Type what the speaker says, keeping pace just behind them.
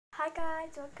Hi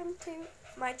guys, welcome to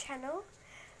my channel,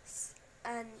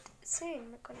 and soon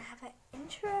we're going to have an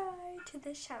intro to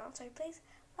this channel, so please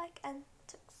like and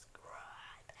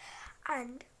subscribe.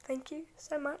 And thank you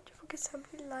so much because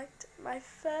somebody liked my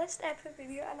first ever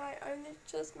video and I only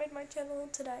just made my channel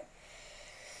today.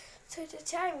 So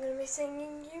today I'm going to be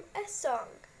singing you a song.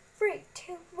 3,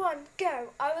 2, 1, go!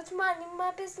 I was minding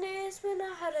my business when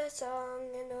I heard a song,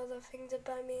 and all the things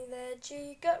about me that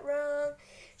she got wrong.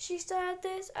 She started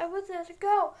this, I would let her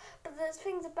go, but there's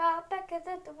things about Becca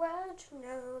that the world should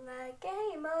know. Like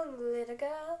game on, little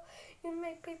girl, you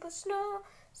make people snore,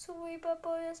 sweep up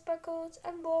all your speckles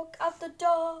and walk out the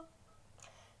door.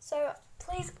 So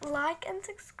please like and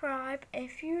subscribe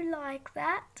if you like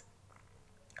that,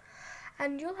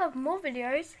 and you'll have more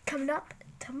videos coming up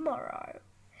tomorrow.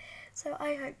 So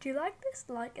I hope you like this,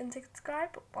 like and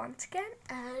subscribe once again,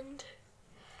 and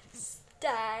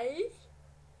stay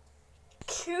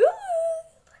cool.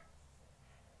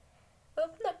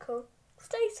 Well, not cool.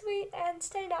 Stay sweet and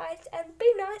stay nice and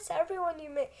be nice to everyone you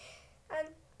meet. And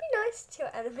be nice to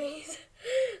your enemies.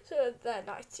 So they're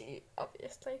nice to you,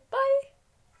 obviously. Bye.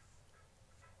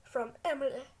 From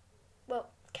Emily. Well,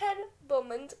 Ken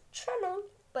Bowman's channel,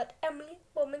 but Emily